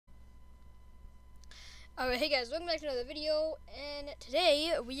Alright, hey guys, welcome back to another video, and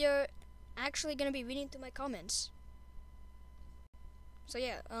today we are actually going to be reading through my comments. So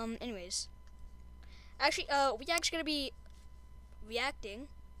yeah, anyways. Actually, we actually going to be reacting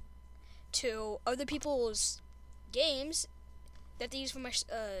to other people's games that they use for my,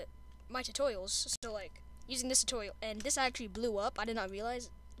 my tutorials. So like, using this tutorial, and this actually blew up. I did not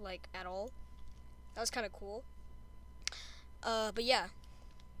realize, like, at all. That was kind of cool. But yeah.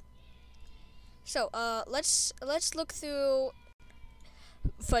 So, let's look through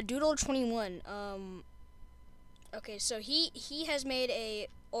Fadoodle21. Okay, so he has made a,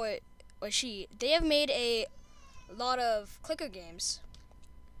 or she, they have made a lot of clicker games.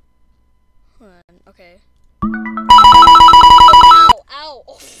 Hold on, okay. Ow, ow!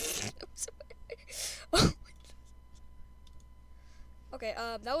 Oh, oh. Okay,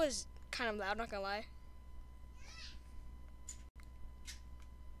 that was kind of loud, not gonna lie.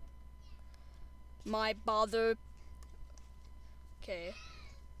 My bother. Okay.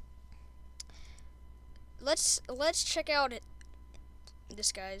 Let's check out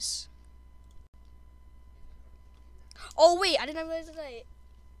this guy's. Oh wait, I didn't realize that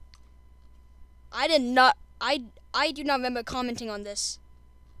I did not. I do not remember commenting on this.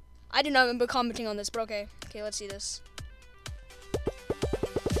 I do not remember commenting on this, but okay. Okay, let's see this.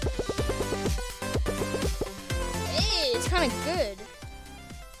 Hey, it's kind of good.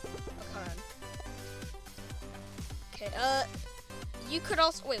 Okay, you could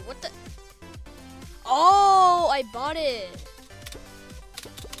also, wait, what the? Oh, I bought it.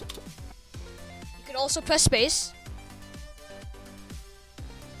 You could also press space.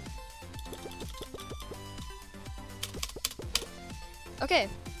 Okay.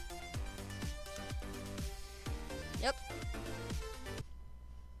 Yep.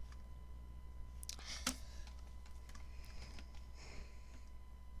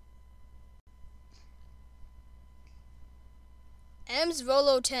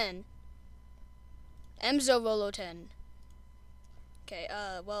 Emzo 10. Emzo 10. Okay,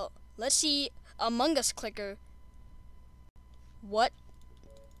 well, let's see Among Us clicker. What?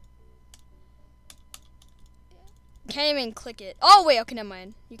 Can't even click it. Oh, wait, okay, never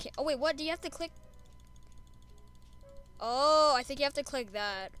mind. You can't. Oh, wait, what? Do you have to click? Oh, I think you have to click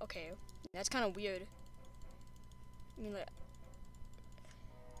that. Okay, that's kind of weird. I mean, like,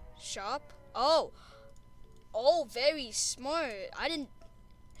 shop? Oh. Oh, very smart. I didn't.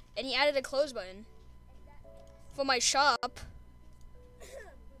 And he added a close button for my shop.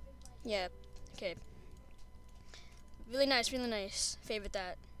 Yeah. Okay. Really nice. Really nice. Favorite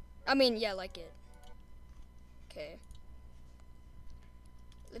that. I mean, yeah, like it. Okay.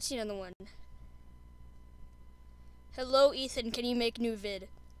 Let's see another one. Hello, Ethan. Can you make new vid?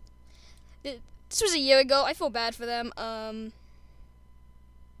 This was a year ago. I feel bad for them.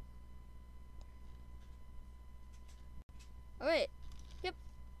 Alright. Yep.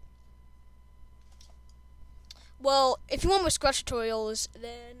 Well, if you want more Scratch tutorials,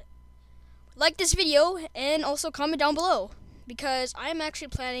 then like this video and also comment down below, because I'm actually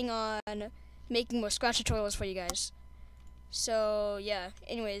planning on making more Scratch tutorials for you guys. So, yeah.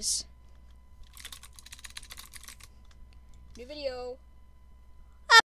 Anyways. New video.